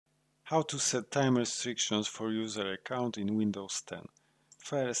How to set time restrictions for user account in Windows 10.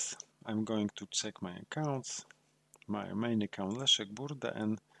 First, I'm going to check my accounts, my main account Leszek, Burda,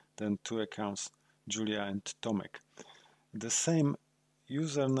 and then two accounts Julia and Tomek. The same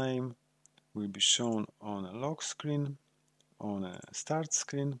username will be shown on a lock screen, on a start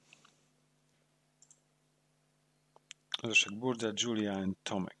screen. Leszek, Burda, Julia and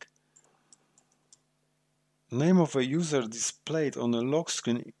Tomek. Name of a user displayed on a lock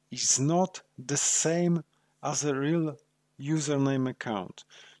screen is not the same as a real username account.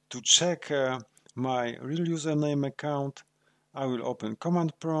 To check my real username account, I will open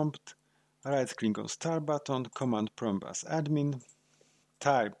command prompt, right click on start button, command prompt as admin,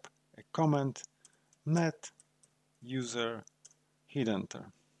 type a command, net user, hit enter.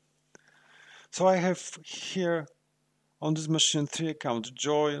 So I have here on this machine three accounts,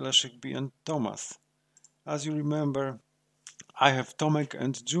 Joy, Leszek B and Thomas. As you remember, I have Tomek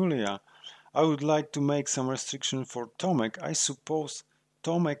and Julia. I would like to make some restriction for Tomek. I suppose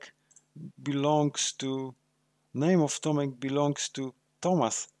Tomek belongs to, name of Tomek belongs to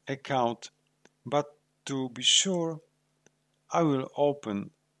Thomas account, but to be sure, I will open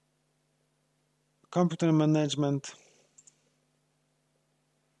computer management,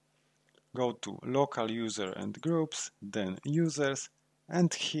 go to local user and groups, then users,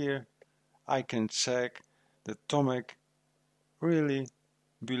 and here I can check that Tomek really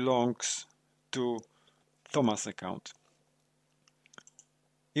belongs to Thomas account.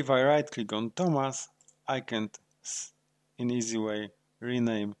 If I right click on Thomas, I can in easy way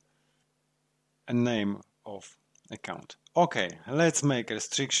rename a name of account. Okay, let's make a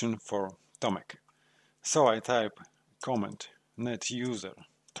restriction for Tomek. So I type comment net user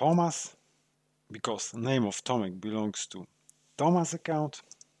Thomas, because name of Tomek belongs to Thomas account,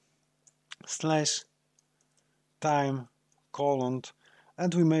 slash time colon,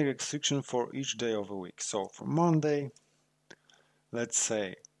 and we make restriction for each day of a week. So for Monday, let's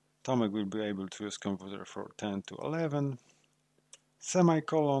say Tomek will be able to use computer for 10 to 11,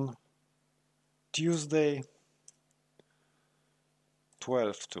 semicolon, Tuesday,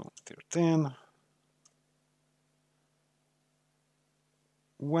 12 to 13,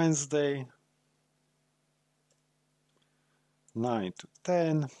 Wednesday, 9 to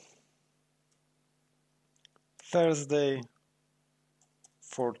 10, Thursday,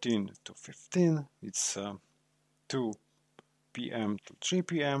 14 to 15, it's 2 p.m. to 3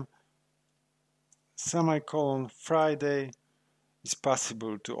 p.m. Semicolon, Friday, it's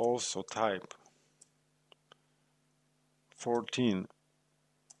possible to also type 14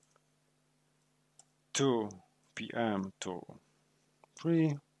 2 p.m. to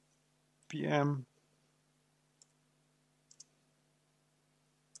 3 p.m.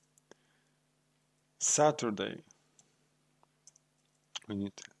 Saturday, we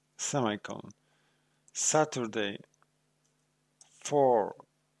need semicolon, Saturday 4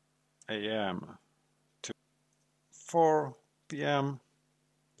 a.m. to 4 p.m.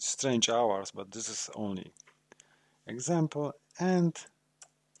 Strange hours, but this is only example, and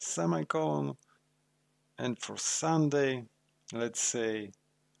semicolon, and for Sunday, let's say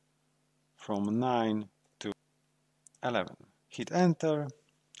from 9 to 11. Hit enter,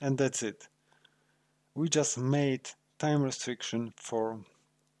 and that's it. We just made time restriction for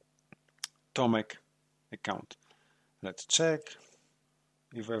Tomek account. Let's check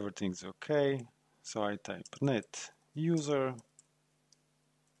if everything's okay. So I type net user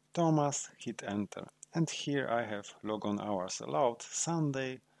Thomas, hit enter, and here I have logon hours allowed,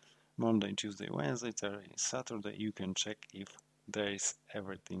 Sunday, Monday, Tuesday, Wednesday, Thursday, Saturday. You can check if there is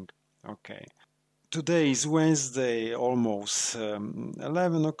everything okay. Today is Wednesday, almost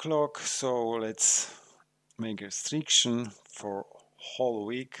 11 o'clock, so let's make a restriction for whole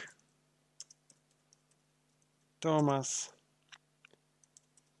week. Thomas,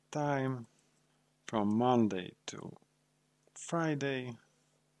 time from Monday to Friday,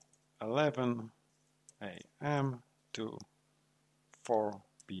 11 a.m. to 4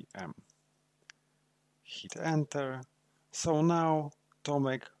 p.m. Hit enter. So now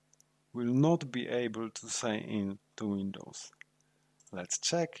Tomek will not be able to sign in to Windows. Let's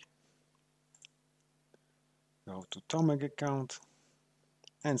check. Go to Tomek account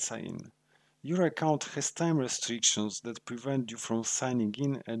and sign in. Your account has time restrictions that prevent you from signing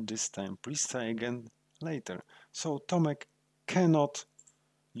in at this time. Please try again later. So Tomek cannot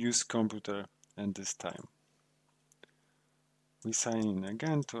use computer at this time. We sign in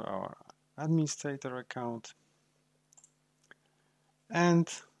again to our administrator account and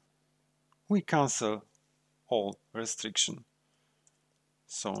we cancel all restriction.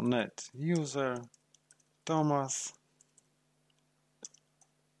 So net user Thomas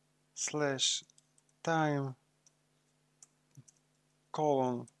slash time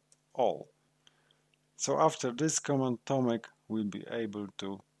colon all. So after this command, Tomek will be able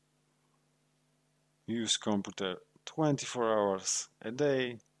to use computer 24 hours a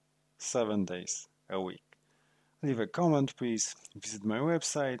day, 7 days a week. Leave a comment please, visit my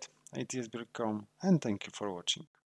website itsberg.com, and thank you for watching.